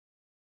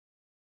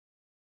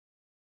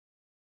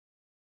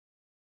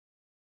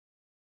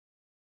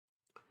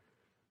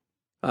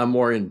I'm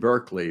Warren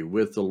Berkeley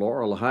with the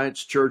Laurel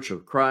Heights Church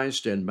of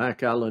Christ in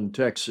McAllen,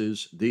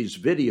 Texas. These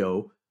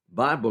video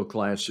Bible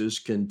classes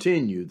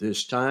continue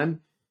this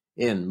time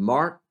in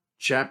Mark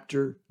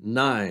chapter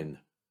 9.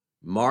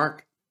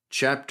 Mark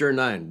chapter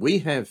 9. We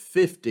have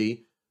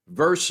 50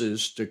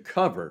 verses to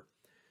cover.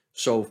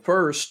 So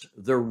first,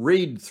 the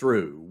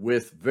read-through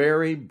with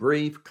very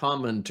brief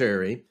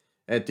commentary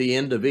at the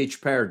end of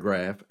each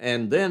paragraph,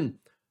 and then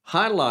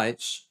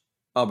highlights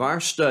of our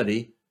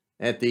study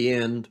at the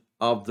end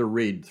of the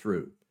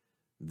read-through.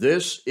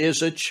 This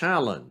is a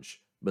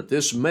challenge, but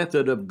this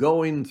method of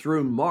going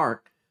through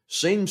Mark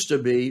seems to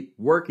be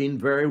working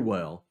very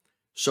well.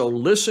 So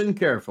listen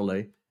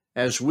carefully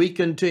as we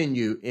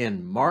continue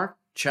in Mark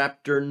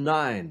chapter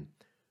 9,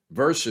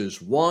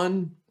 verses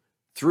 1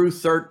 through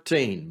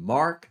 13.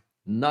 Mark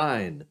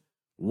 9,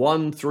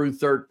 1 through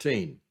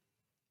 13.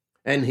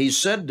 And he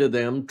said to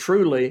them,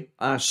 "Truly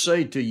I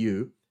say to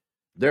you,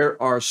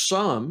 there are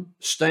some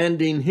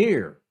standing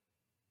here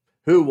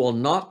who will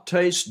not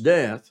taste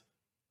death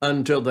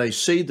until they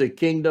see the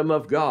kingdom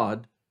of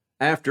God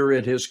after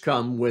it has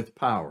come with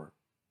power."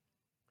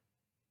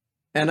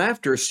 And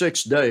after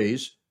 6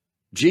 days,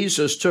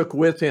 Jesus took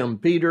with him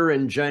Peter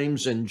and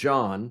James and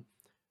John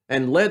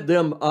and led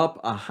them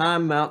up a high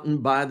mountain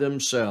by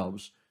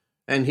themselves,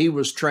 and he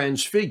was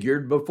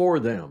transfigured before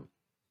them,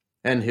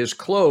 and his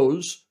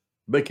clothes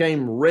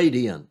became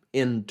radiant,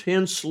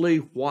 intensely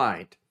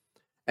white,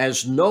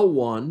 as no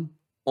one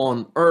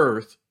on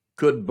earth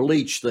could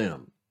bleach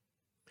them.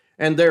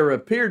 And there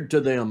appeared to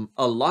them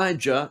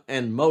Elijah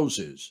and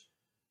Moses,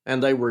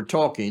 and they were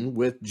talking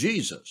with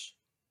Jesus.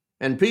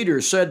 And Peter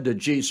said to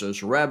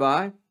Jesus,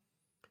 "Rabbi,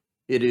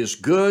 it is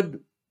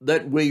good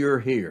that we are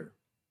here.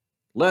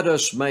 Let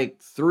us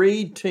make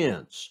 3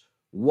 tents,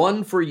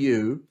 one for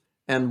you,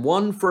 and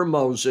one for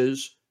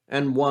Moses,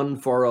 and one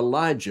for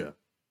Elijah."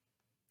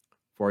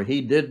 For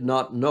he did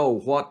not know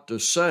what to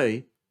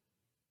say,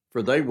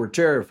 for they were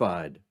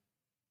terrified.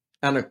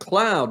 And a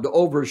cloud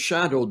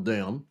overshadowed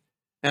them,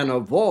 and a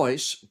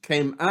voice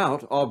came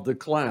out of the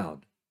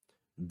cloud,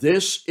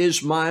 "This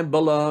is my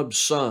beloved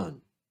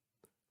Son.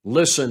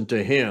 Listen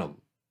to him."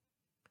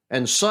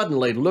 And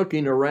suddenly,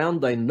 looking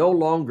around, they no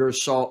longer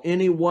saw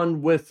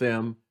anyone with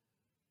them,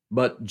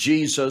 but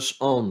Jesus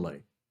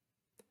only.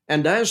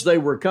 And as they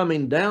were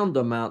coming down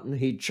the mountain,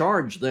 he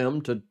charged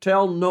them to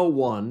tell no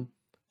one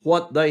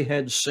what they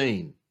had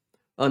seen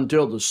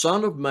until the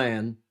Son of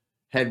Man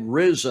had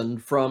risen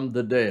from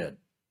the dead.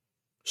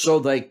 So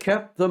they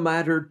kept the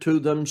matter to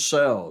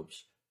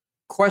themselves,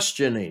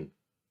 questioning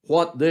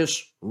what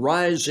this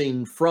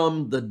rising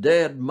from the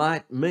dead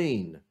might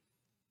mean.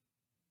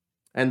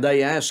 And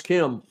they asked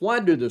him, "Why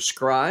do the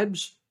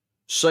scribes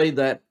say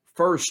that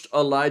first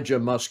Elijah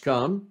must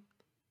come?"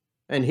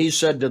 And he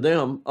said to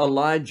them,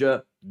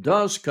 "Elijah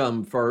does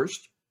come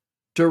first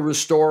to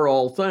restore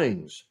all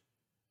things.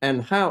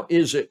 And how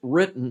is it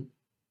written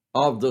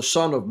of the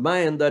Son of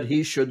Man that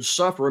he should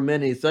suffer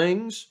many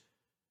things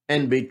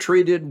and be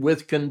treated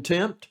with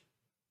contempt?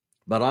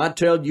 But I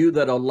tell you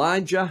that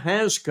Elijah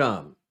has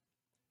come,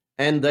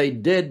 and they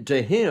did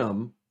to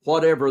him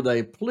whatever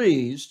they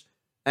pleased,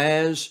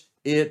 as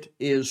it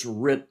is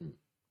written."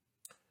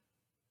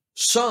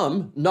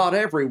 Some, not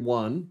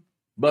everyone,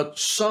 but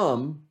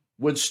some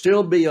would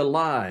still be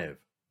alive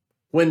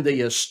when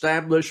the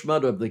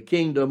establishment of the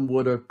kingdom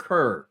would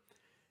occur.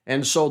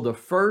 And so the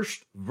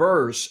first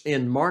verse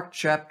in Mark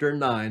chapter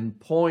 9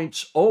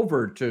 points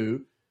over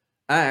to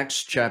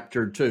Acts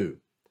chapter 2.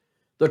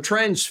 The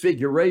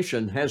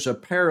Transfiguration has a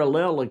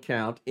parallel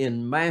account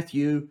in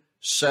Matthew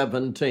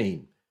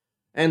 17.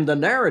 And the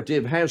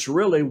narrative has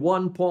really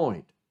one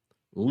point: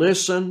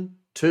 listen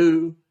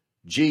to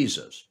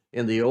Jesus.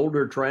 In the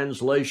older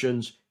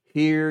translations,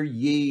 hear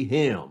ye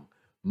him.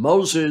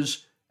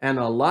 Moses and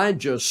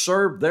Elijah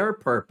served their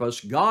purpose.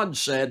 God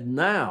said,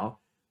 "Now,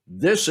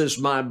 this is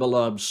my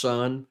beloved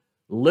Son,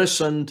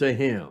 listen to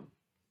him."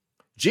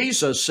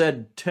 Jesus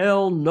said,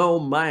 "Tell no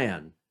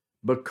man,"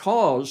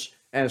 because,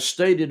 as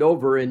stated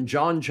over in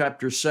John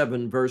chapter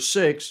 7, verse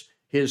 6,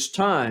 his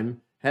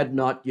time had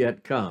not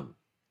yet come.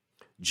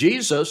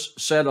 Jesus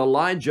said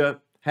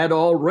Elijah had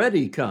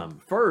already come,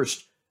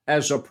 first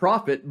as a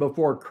prophet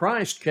before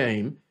Christ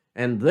came,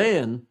 and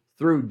then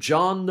through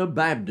John the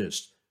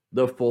Baptist,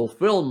 the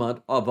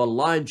fulfillment of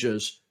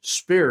Elijah's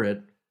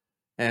spirit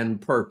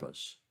and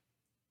purpose.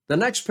 The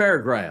next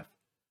paragraph,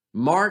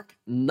 Mark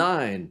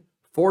 9,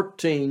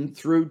 14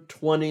 through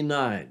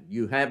 29.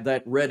 You have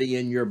that ready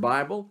in your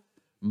Bible?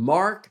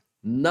 Mark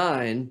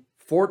 9,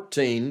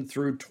 14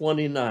 through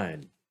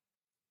 29.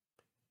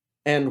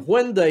 And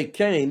when they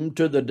came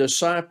to the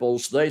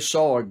disciples, they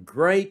saw a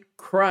great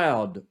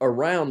crowd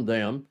around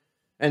them,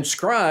 and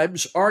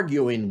scribes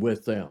arguing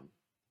with them.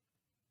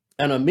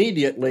 And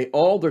immediately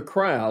all the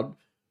crowd,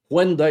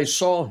 when they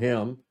saw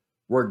him,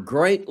 were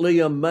greatly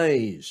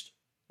amazed,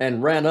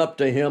 and ran up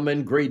to him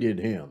and greeted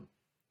him.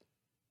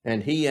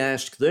 And he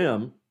asked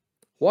them,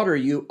 "What are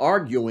you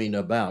arguing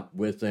about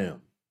with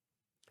them?"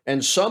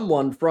 And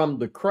someone from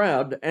the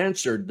crowd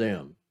answered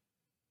them,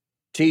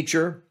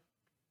 "Teacher,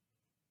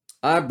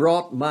 I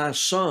brought my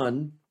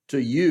son to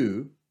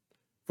you,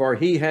 for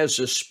he has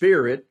a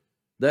spirit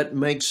that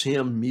makes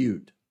him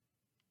mute.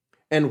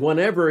 And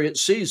whenever it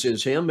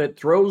seizes him, it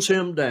throws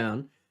him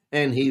down,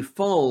 and he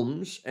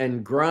foams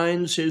and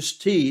grinds his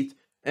teeth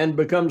and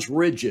becomes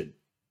rigid.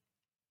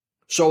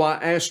 So I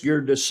asked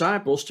your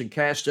disciples to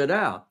cast it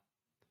out,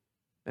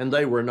 and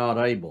they were not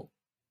able.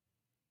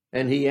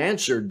 And he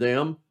answered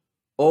them,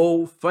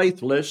 O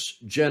faithless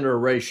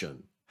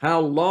generation, how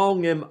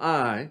long am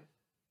I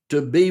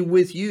to be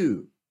with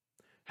you?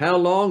 How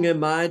long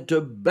am I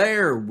to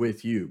bear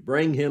with you?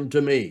 Bring him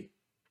to me.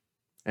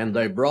 And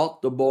they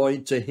brought the boy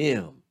to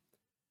him.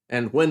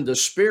 And when the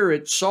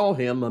spirit saw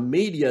him,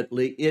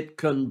 immediately it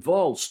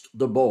convulsed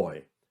the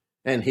boy,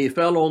 and he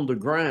fell on the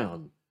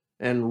ground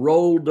and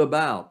rolled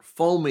about,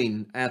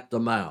 foaming at the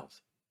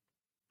mouth.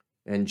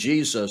 And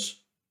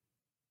Jesus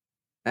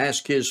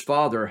asked his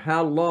father,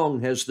 how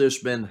long has this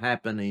been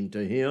happening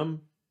to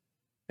him?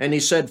 And he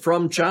said,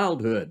 from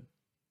childhood.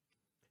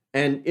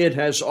 And it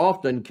has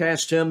often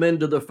cast him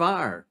into the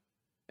fire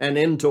and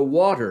into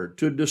water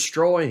to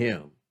destroy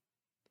him.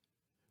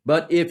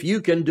 But if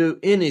you can do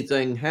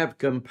anything, have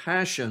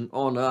compassion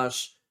on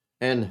us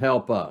and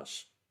help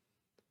us.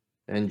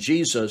 And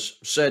Jesus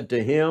said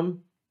to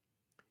him,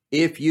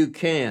 if you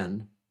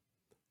can,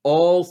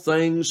 all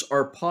things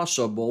are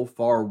possible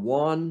for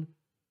one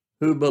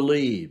who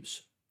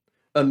believes.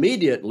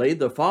 Immediately,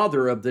 the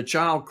father of the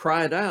child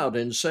cried out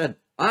and said,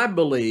 I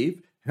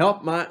believe,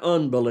 help my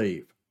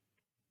unbelief.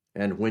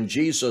 And when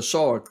Jesus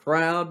saw a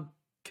crowd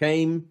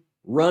came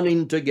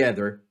running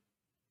together,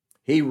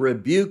 he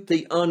rebuked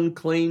the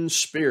unclean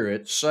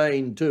spirit,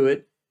 saying to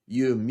it,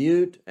 you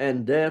mute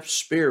and deaf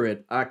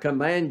spirit, I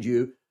command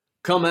you,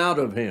 come out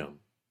of him,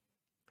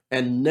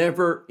 and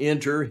never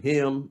enter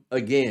him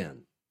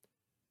again.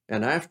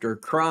 And after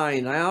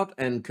crying out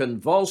and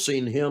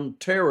convulsing him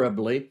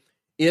terribly,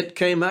 it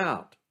came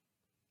out.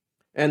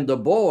 And the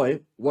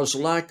boy was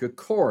like a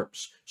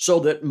corpse, so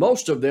that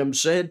most of them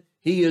said,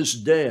 he is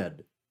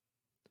dead.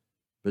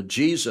 But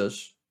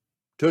Jesus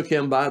took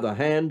him by the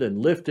hand and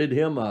lifted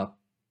him up,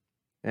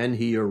 and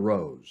he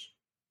arose.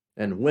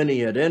 And when he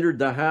had entered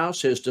the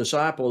house, his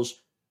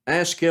disciples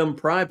asked him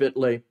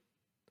privately,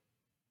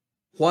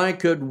 why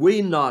could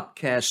we not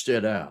cast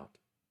it out?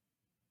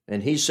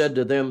 And he said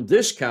to them,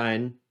 this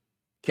kind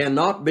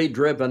cannot be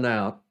driven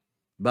out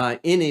by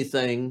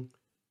anything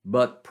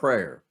but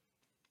prayer.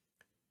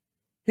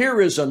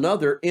 Here is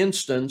another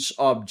instance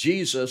of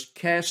Jesus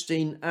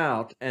casting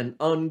out an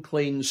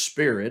unclean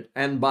spirit,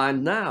 and by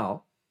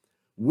now,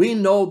 we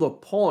know the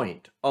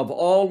point of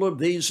all of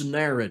these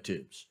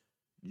narratives.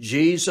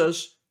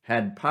 Jesus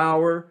had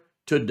power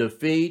to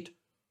defeat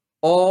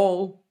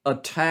all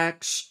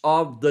attacks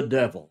of the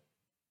devil.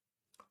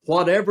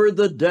 Whatever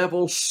the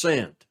devil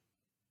sent,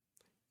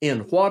 in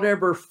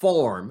whatever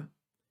form,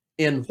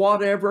 in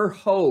whatever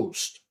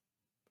host,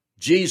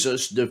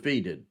 Jesus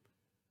defeated.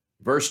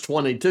 Verse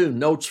 22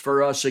 notes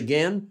for us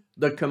again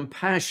the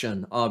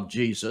compassion of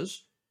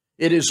Jesus.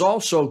 It is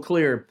also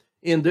clear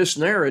in this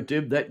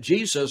narrative that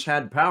Jesus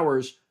had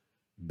powers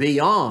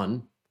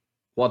beyond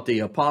what the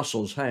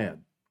apostles had.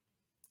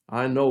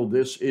 I know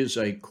this is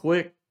a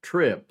quick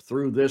trip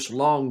through this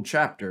long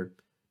chapter,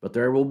 but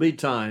there will be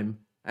time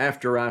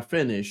after I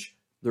finish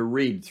the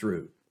read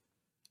through.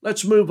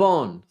 Let's move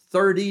on.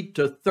 30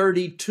 to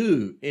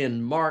 32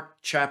 in Mark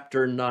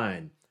chapter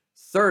 9,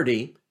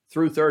 30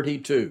 through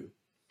 32.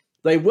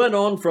 They went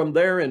on from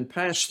there and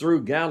passed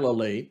through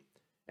Galilee,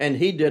 and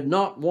he did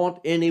not want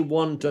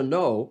anyone to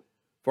know,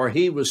 for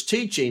he was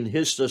teaching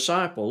his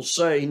disciples,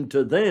 saying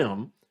to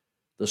them,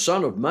 the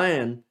Son of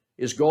Man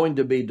is going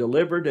to be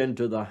delivered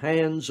into the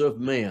hands of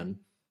men,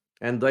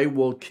 and they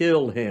will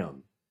kill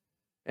him.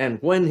 And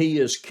when he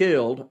is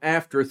killed,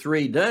 after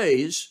 3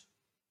 days,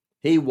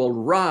 he will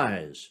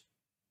rise.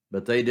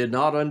 But they did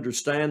not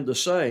understand the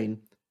saying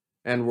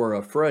and were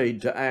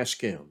afraid to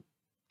ask him.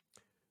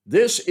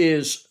 This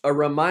is a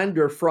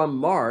reminder from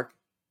Mark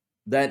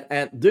that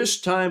at this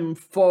time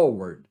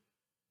forward,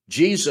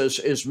 Jesus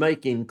is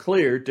making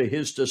clear to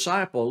his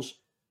disciples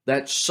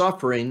that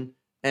suffering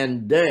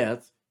and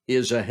death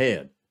is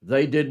ahead.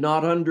 They did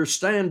not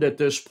understand at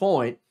this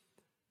point,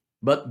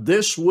 but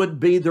this would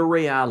be the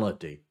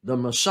reality, the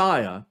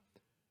Messiah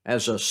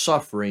as a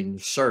suffering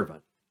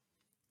servant.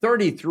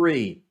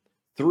 33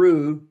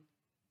 through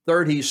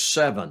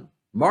 37.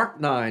 Mark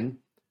 9,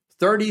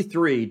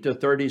 33 to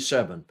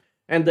 37.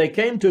 And they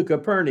came to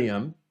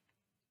Capernaum,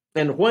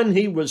 and when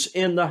he was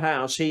in the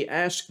house, he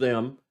asked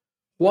them,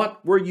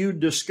 what were you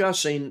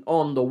discussing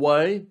on the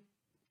way?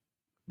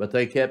 But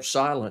they kept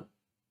silent.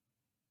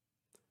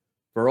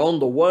 For on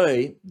the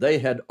way, they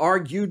had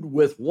argued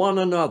with one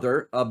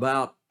another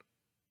about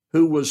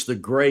who was the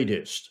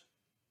greatest.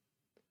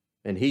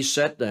 And he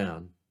sat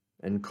down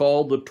and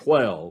called the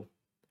 12,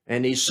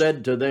 and he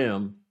said to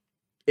them,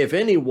 if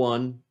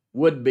anyone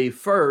would be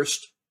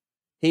first,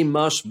 he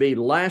must be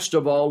last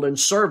of all and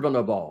servant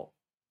of all.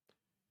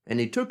 And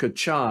he took a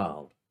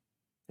child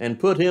and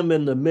put him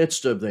in the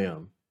midst of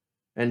them,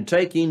 and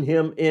taking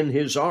him in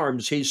his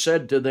arms, he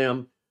said to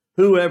them,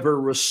 Whoever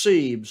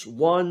receives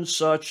one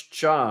such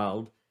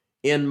child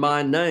in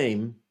my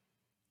name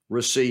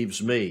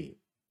receives me.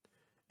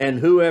 And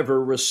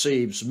whoever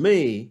receives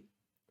me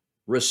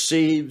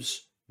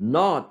receives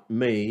not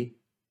me,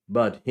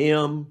 but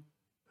him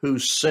who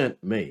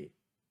sent me.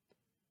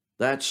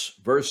 That's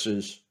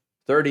verses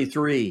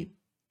 33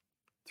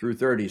 through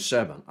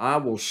 37. I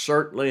will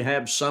certainly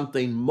have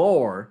something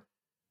more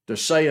to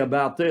say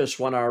about this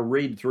when our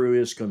read through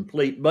is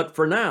complete. But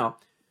for now,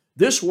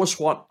 this was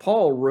what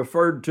Paul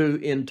referred to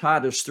in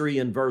Titus 3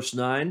 and verse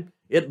 9.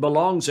 It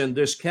belongs in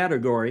this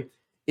category.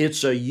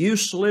 It's a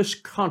useless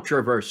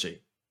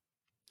controversy.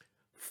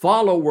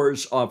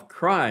 Followers of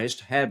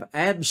Christ have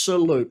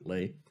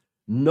absolutely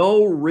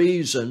no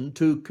reason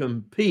to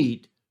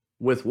compete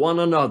with one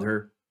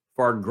another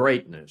for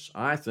greatness.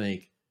 I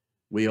think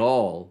we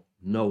all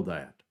know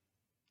that.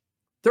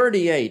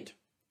 38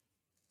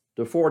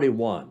 to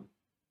 41.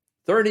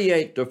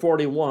 38 to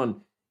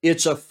 41,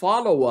 it's a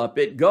follow-up.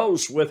 It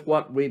goes with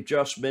what we've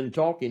just been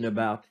talking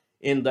about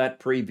in that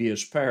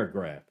previous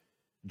paragraph.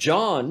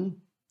 John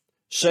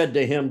said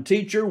to him,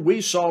 "Teacher,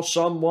 we saw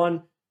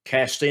someone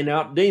casting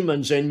out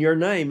demons in your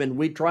name, and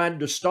we tried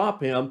to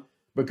stop him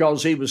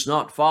because he was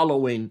not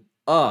following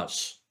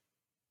us."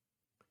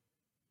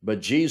 But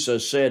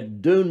Jesus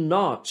said, "Do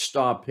not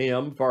stop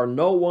him, for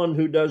no one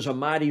who does a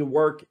mighty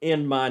work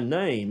in my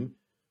name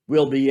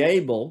will be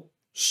able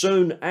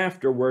soon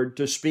afterward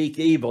to speak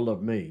evil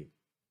of me.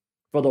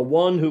 For the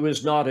one who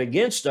is not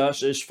against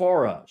us is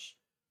for us.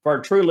 For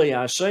truly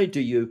I say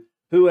to you,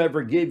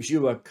 whoever gives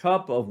you a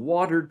cup of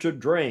water to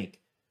drink,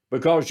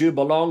 because you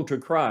belong to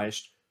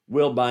Christ,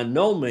 will by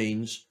no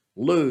means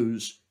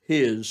lose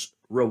his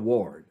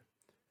reward."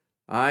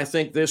 I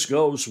think this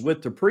goes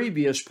with the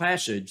previous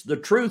passage. The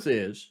truth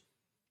is,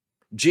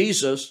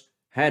 Jesus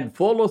had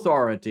full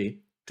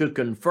authority to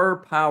confer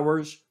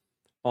powers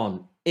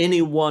on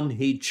anyone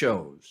he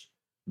chose.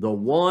 The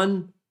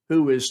one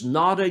who is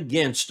not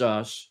against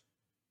us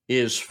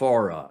is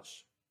for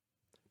us.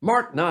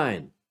 Mark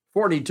 9,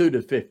 42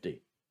 to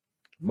 50.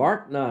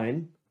 Mark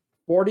 9,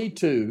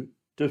 42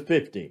 to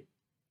 50.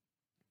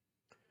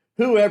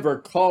 Whoever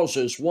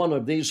causes one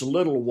of these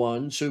little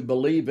ones who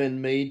believe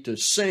in me to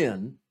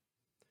sin,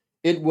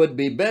 it would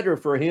be better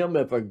for him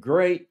if a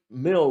great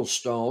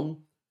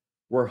millstone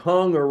were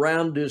hung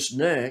around his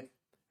neck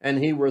and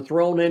he were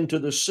thrown into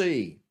the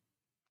sea.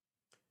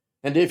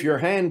 And if your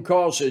hand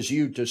causes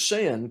you to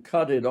sin,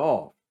 cut it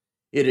off.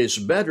 It is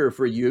better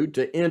for you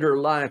to enter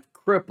life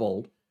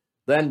crippled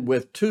than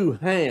with two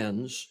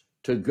hands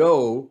to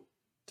go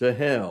to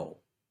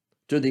hell,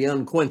 to the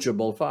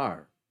unquenchable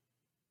fire.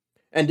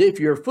 And if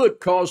your foot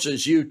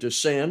causes you to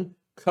sin,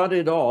 cut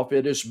it off.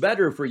 It is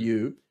better for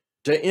you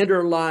to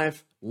enter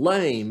life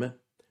lame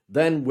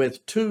than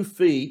with 2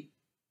 feet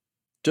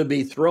to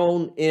be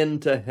thrown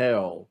into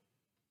hell.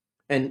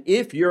 And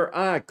if your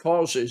eye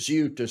causes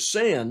you to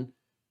sin,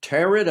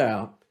 tear it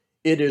out.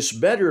 It is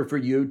better for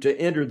you to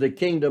enter the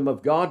kingdom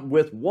of God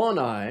with 1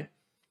 eye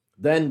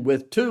than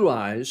with 2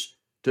 eyes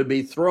to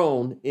be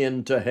thrown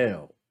into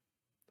hell,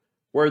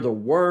 where the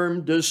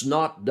worm does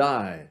not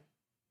die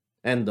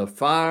and the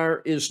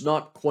fire is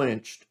not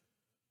quenched,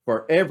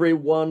 for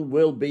everyone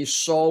will be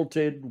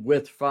salted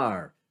with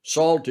fire.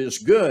 Salt is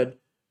good,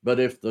 but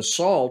if the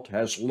salt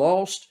has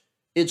lost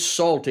its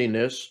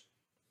saltiness,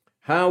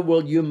 how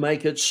will you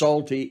make it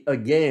salty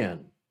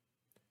again?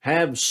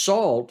 Have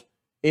salt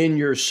in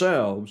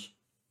yourselves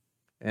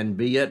and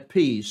be at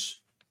peace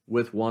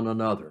with one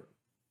another.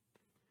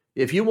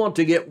 If you want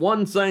to get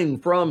one thing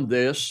from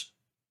this,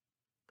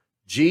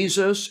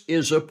 Jesus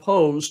is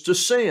opposed to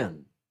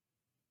sin.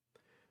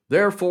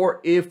 Therefore,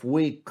 if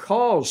we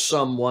cause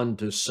someone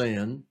to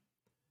sin,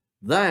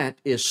 that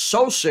is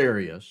so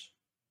serious,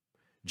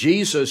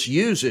 Jesus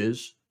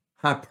uses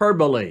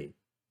hyperbole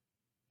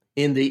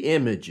in the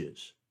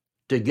images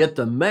to get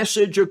the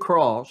message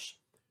across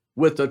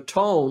with a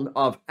tone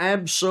of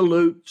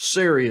absolute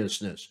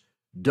seriousness.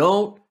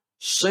 Don't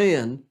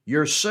sin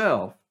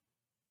yourself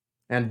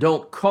and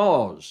don't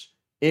cause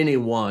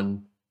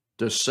anyone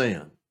to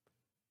sin.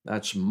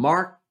 That's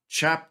Mark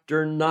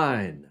chapter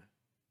 9.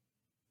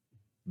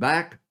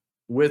 Back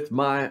with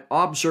my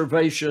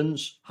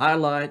observations,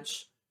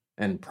 highlights,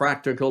 and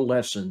practical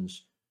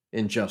lessons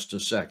in just a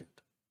second.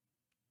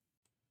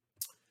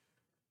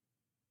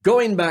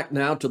 Going back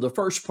now to the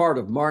first part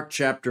of Mark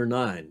chapter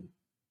 9.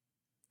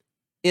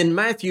 In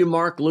Matthew,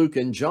 Mark, Luke,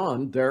 and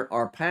John, there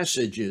are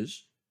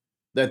passages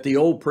that the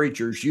old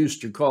preachers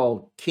used to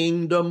call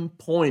kingdom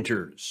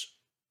pointers.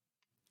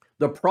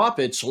 The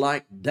prophets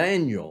like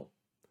Daniel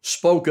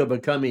spoke of a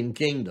coming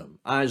kingdom.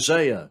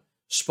 Isaiah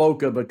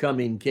spoke of a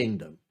coming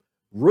kingdom,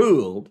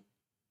 ruled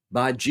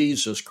by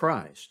Jesus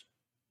Christ.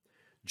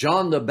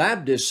 John the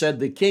Baptist said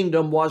the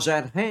kingdom was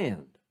at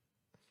hand.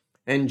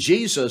 And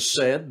Jesus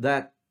said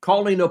that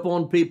calling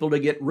upon people to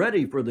get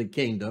ready for the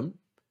kingdom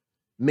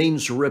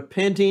means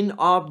repenting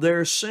of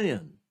their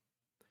sin.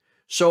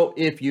 So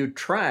if you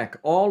track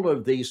all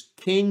of these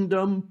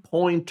kingdom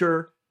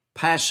pointer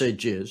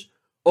passages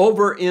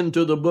over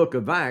into the book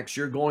of Acts,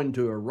 you're going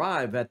to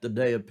arrive at the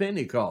day of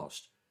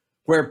Pentecost,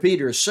 where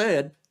Peter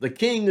said, "The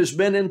king has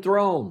been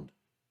enthroned.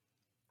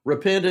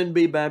 Repent and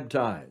be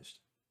baptized."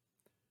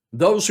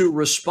 Those who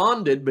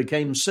responded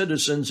became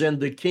citizens in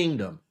the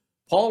kingdom.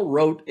 Paul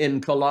wrote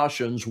in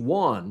Colossians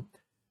 1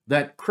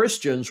 that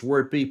Christians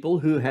were people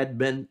who had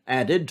been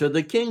added to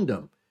the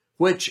kingdom,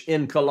 which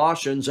in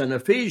Colossians and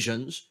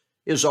Ephesians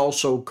is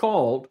also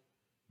called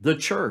the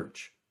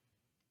church.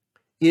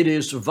 It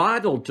is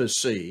vital to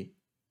see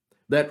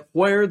that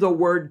where the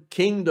word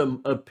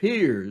kingdom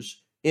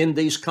appears in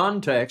these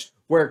contexts,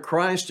 where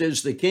Christ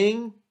is the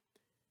king,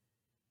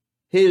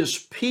 his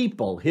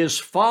people, his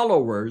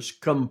followers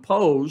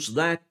compose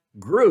that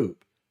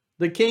group,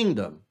 the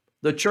kingdom,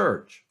 the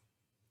church.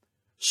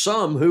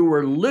 Some who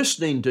were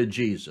listening to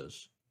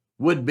Jesus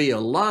would be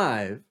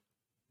alive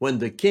when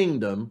the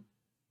kingdom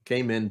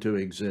came into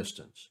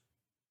existence.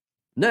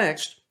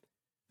 Next,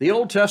 the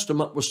Old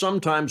Testament was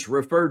sometimes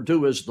referred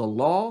to as the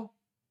law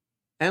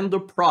and the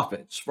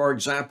prophets, for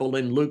example,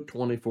 in Luke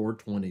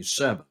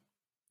 24:27.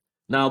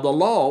 Now, the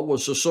law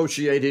was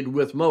associated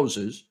with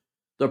Moses,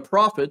 the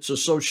prophets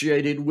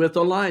associated with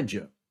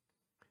Elijah.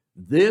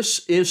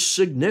 This is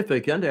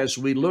significant as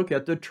we look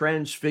at the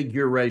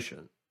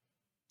transfiguration.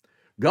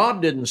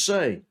 God didn't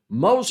say,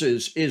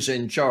 Moses is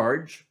in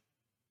charge.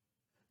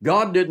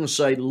 God didn't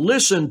say,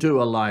 listen to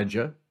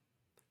Elijah.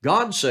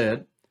 God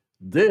said,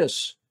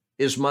 this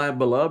is my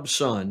beloved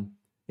Son,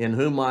 in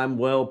whom I'm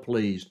well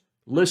pleased.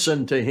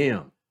 Listen to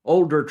him.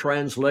 Older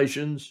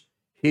translations,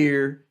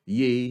 hear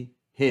ye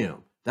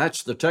him.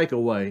 That's the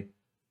takeaway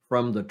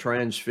from the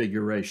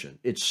transfiguration.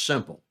 It's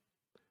simple.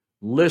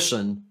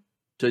 Listen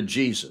to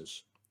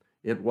Jesus.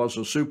 It was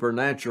a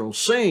supernatural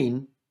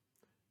scene,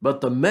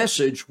 but the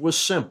message was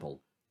simple.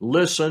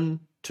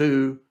 Listen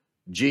to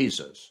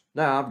Jesus.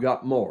 Now, I've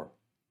got more.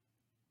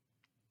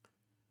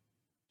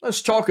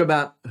 Let's talk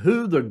about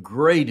who the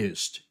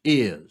greatest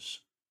is.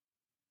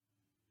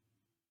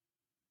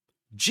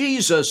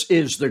 Jesus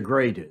is the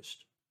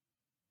greatest.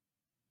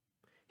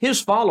 His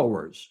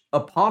followers,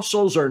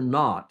 apostles or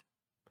not,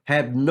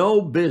 have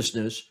no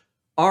business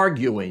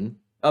arguing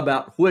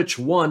about which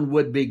one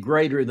would be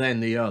greater than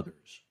the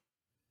others.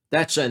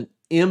 That's an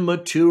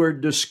immature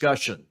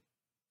discussion.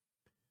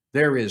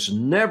 There is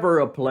never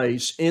a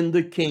place in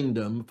the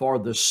kingdom for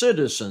the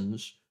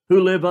citizens who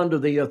live under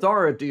the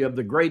authority of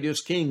the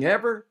greatest king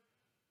ever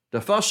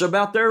to fuss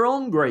about their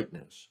own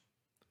greatness.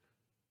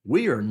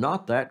 We are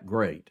not that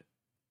great.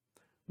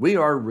 We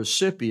are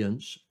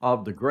recipients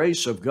of the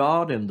grace of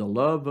God and the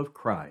love of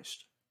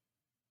Christ.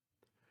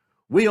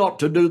 We ought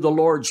to do the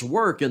Lord's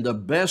work in the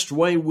best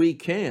way we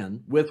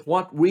can with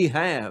what we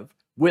have,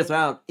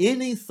 without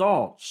any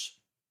thoughts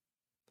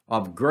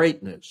of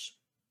greatness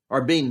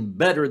or being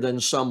better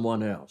than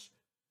someone else.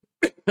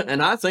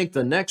 And I think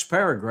the next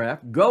paragraph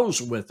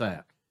goes with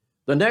that.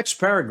 The next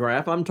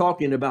paragraph, I'm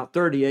talking about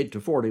 38 to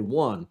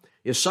 41,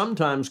 is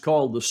sometimes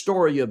called the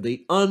story of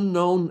the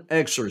unknown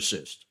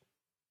exorcist.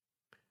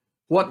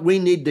 What we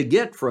need to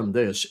get from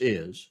this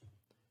is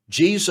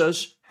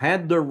Jesus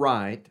had the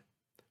right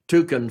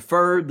to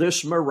confer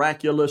this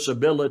miraculous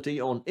ability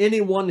on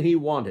anyone he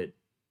wanted,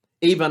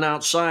 even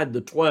outside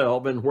the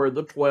 12 and where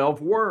the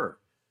 12 were.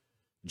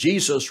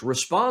 Jesus'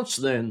 response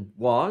then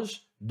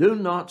was, do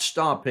not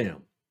stop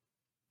him.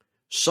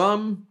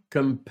 Some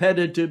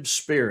competitive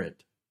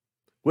spirit,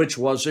 which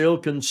was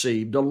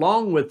ill-conceived,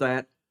 along with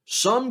that,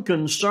 some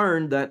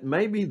concern that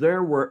maybe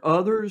there were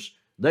others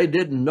they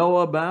didn't know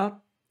about,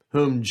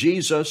 whom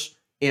Jesus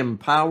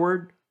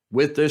empowered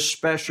with this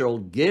special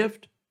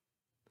gift.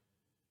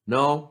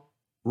 No,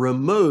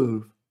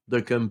 remove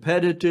the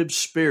competitive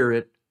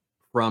spirit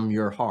from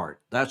your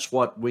heart. That's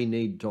what we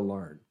need to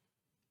learn.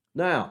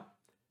 Now,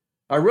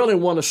 I really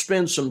want to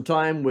spend some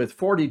time with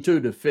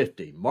 42 to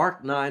 50.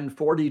 Mark 9,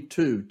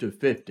 42 to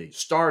 50.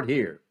 Start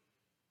here.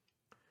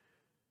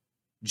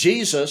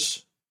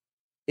 Jesus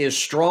is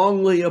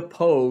strongly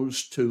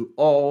opposed to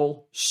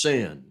all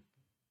sin.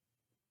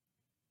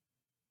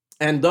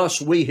 And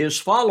thus we, his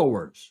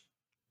followers,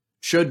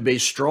 should be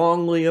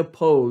strongly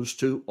opposed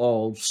to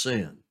all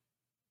sin.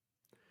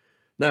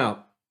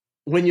 Now,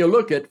 when you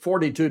look at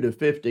 42 to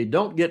 50,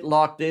 don't get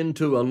locked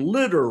into a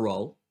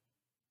literal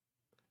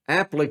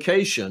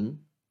application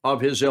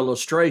of his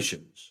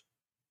illustrations.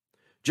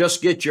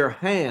 Just get your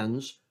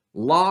hands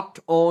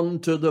locked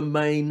onto the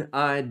main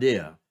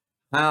idea,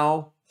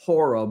 how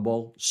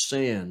horrible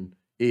sin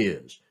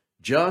is.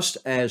 Just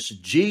as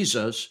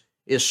Jesus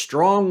is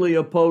strongly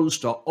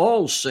opposed to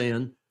all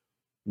sin,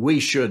 we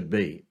should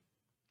be.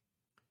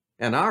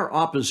 And our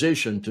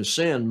opposition to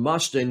sin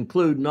must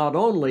include not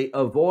only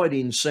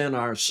avoiding sin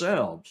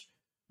ourselves,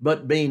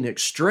 but being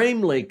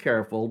extremely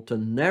careful to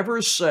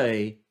never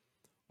say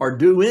or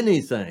do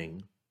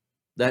anything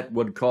that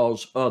would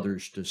cause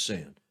others to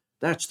sin.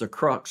 That's the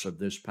crux of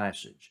this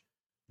passage.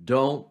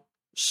 Don't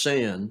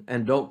sin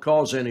and don't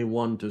cause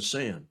anyone to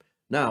sin.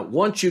 Now,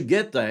 once you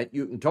get that,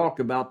 you can talk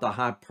about the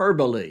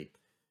hyperbole,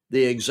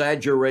 the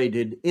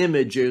exaggerated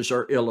images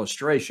or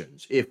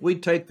illustrations. If we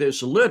take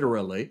this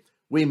literally,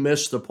 we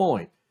miss the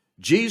point.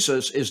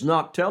 Jesus is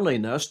not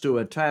telling us to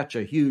attach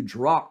a huge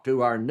rock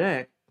to our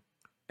neck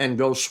and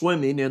go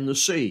swimming in the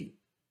sea.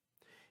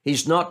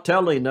 He's not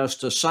telling us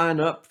to sign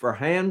up for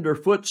hand or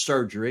foot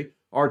surgery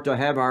or to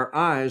have our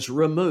eyes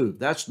removed.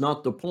 That's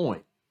not the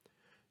point.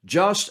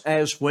 Just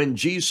as when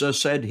Jesus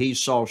said he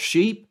saw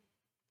sheep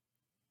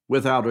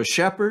without a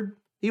shepherd,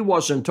 he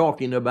wasn't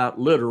talking about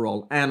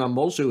literal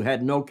animals who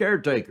had no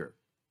caretaker.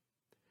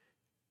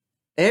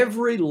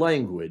 Every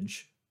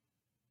language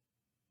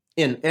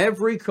in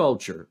every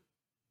culture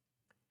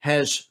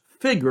has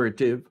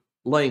figurative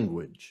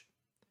language,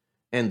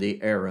 and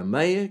the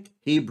Aramaic,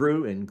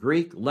 Hebrew, and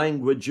Greek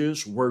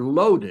languages were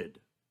loaded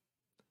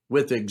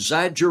with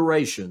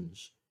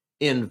exaggerations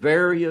in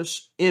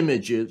various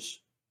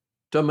images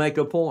to make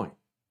a point.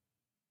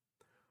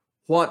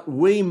 What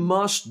we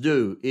must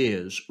do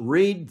is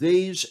read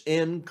these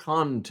in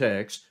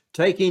context,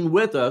 taking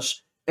with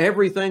us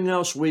everything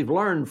else we've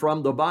learned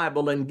from the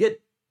Bible and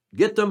get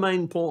the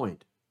main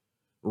point,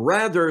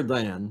 rather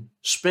than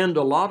spend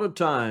a lot of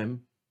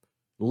time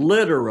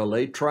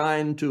literally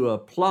trying to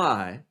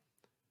apply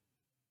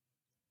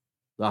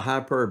the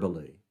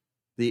hyperbole,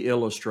 the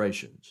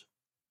illustrations.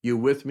 You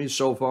with me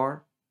so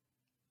far?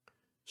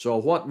 So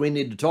what we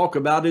need to talk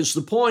about is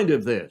the point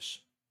of this.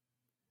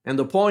 And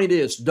the point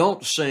is,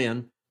 don't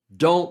sin.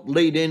 Don't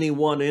lead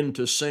anyone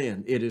into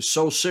sin. It is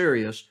so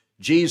serious.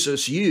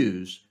 Jesus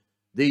used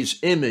these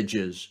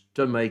images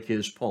to make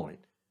his point.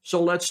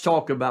 So let's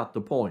talk about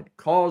the point,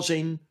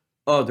 causing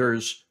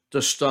others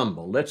to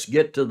stumble. Let's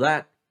get to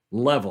that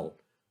level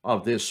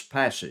of this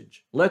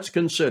passage. Let's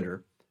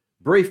consider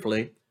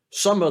briefly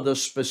some of the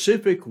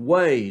specific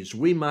ways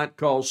we might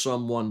cause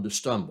someone to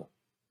stumble.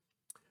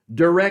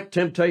 Direct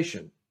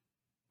temptation.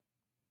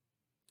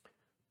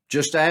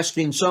 Just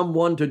asking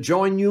someone to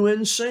join you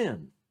in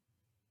sin.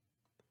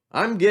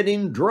 I'm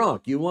getting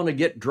drunk. You want to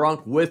get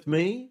drunk with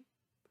me?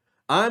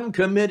 I'm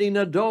committing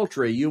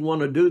adultery. You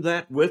want to do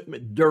that with me?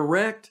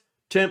 Direct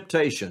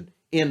temptation.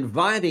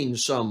 Inviting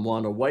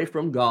someone away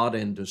from God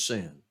into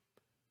sin.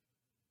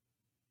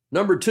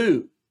 Number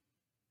two,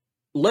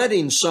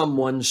 letting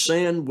someone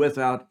sin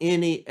without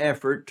any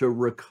effort to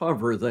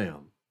recover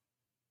them.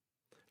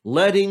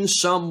 Letting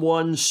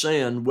someone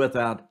sin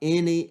without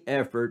any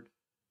effort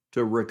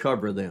to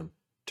recover them.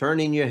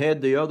 Turning your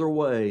head the other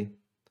way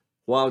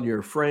while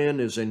your friend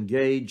is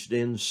engaged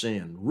in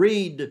sin.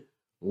 Read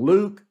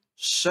Luke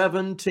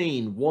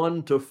 17,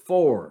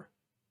 1-4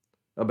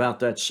 about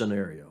that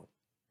scenario.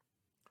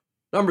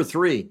 Number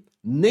three,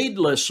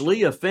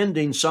 needlessly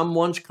offending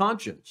someone's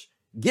conscience.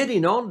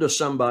 Getting on to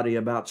somebody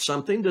about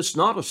something that's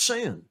not a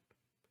sin.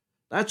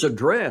 That's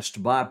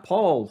addressed by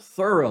Paul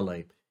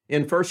thoroughly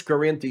in 1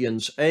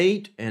 Corinthians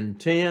 8 and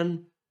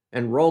 10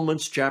 and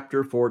Romans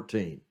chapter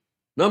 14.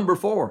 Number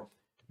four,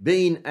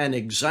 being an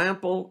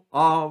example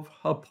of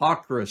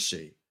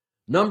hypocrisy.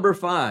 Number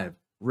five,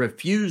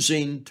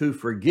 refusing to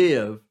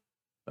forgive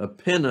a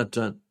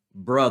penitent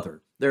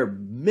brother. There are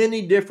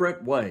many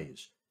different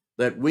ways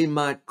that we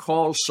might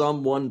cause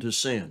someone to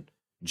sin.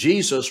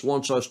 Jesus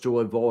wants us to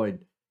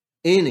avoid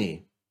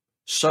any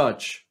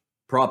such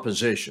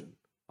proposition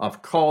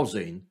of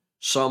causing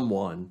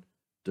someone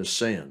to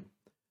sin.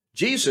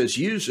 Jesus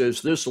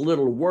uses this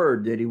little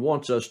word that he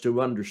wants us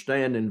to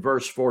understand in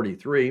verse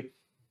 43.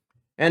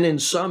 And in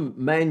some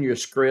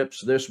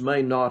manuscripts, this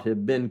may not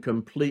have been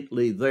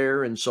completely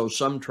there, and so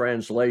some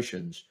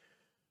translations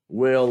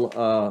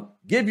will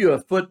give you a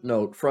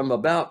footnote from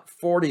about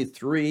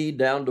 43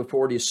 down to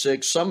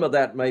 46. Some of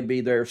that may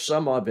be there,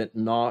 some of it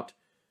not.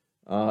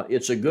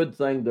 It's a good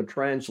thing the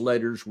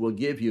translators will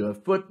give you a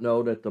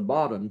footnote at the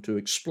bottom to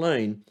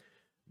explain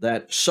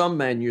that some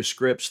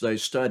manuscripts they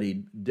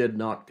studied did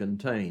not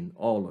contain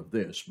all of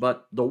this.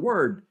 But the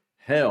word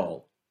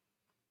hell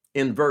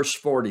in verse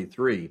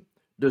 43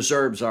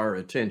 deserves our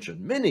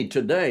attention. Many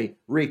today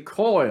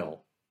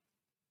recoil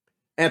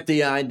at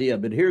the idea,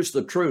 but here's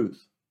the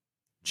truth.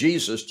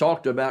 Jesus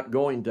talked about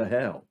going to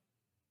hell.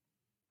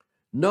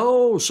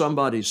 No,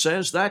 somebody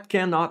says, that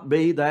cannot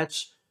be.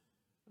 That's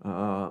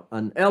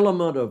an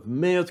element of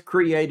myth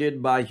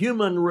created by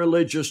human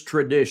religious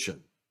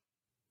tradition.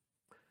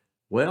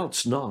 Well,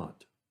 it's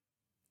not.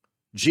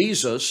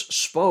 Jesus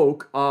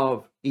spoke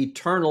of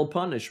eternal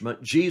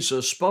punishment.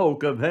 Jesus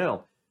spoke of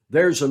hell.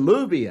 There's a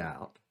movie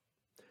out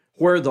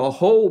where the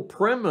whole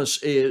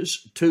premise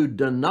is to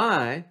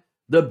deny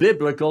the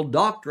biblical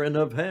doctrine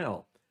of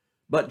hell.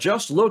 But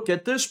just look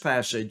at this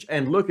passage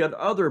and look at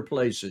other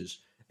places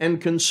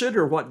and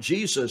consider what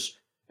Jesus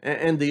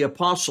and the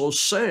apostles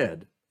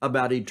said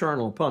about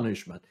eternal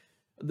punishment.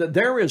 That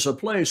there is a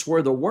place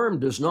where the worm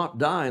does not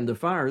die and the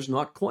fire is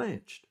not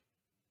quenched.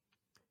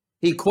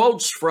 He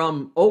quotes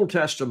from Old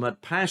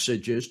Testament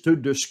passages to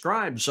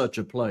describe such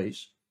a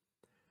place,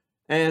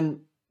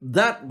 and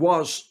that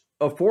was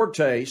a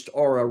foretaste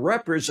or a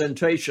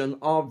representation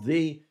of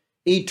the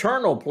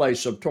eternal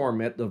place of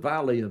torment, the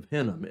Valley of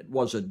Hinnom. It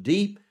was a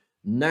deep,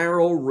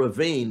 narrow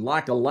ravine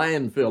like a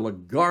landfill, a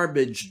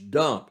garbage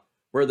dump,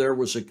 where there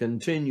was a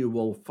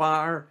continual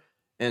fire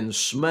and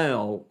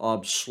smell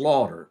of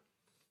slaughter.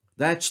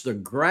 That's the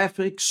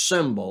graphic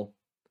symbol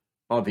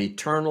of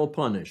eternal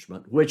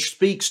punishment, which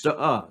speaks to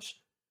us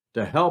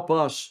to help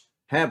us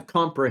have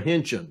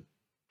comprehension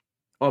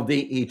of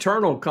the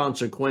eternal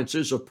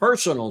consequences of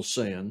personal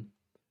sin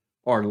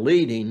or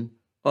leading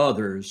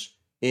others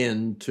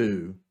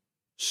into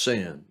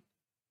sin.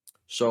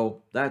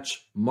 So that's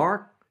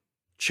Mark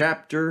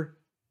chapter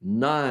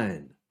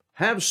 9.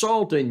 Have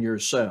salt in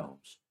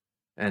yourselves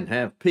and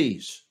have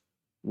peace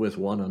with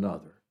one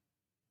another.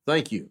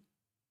 Thank you.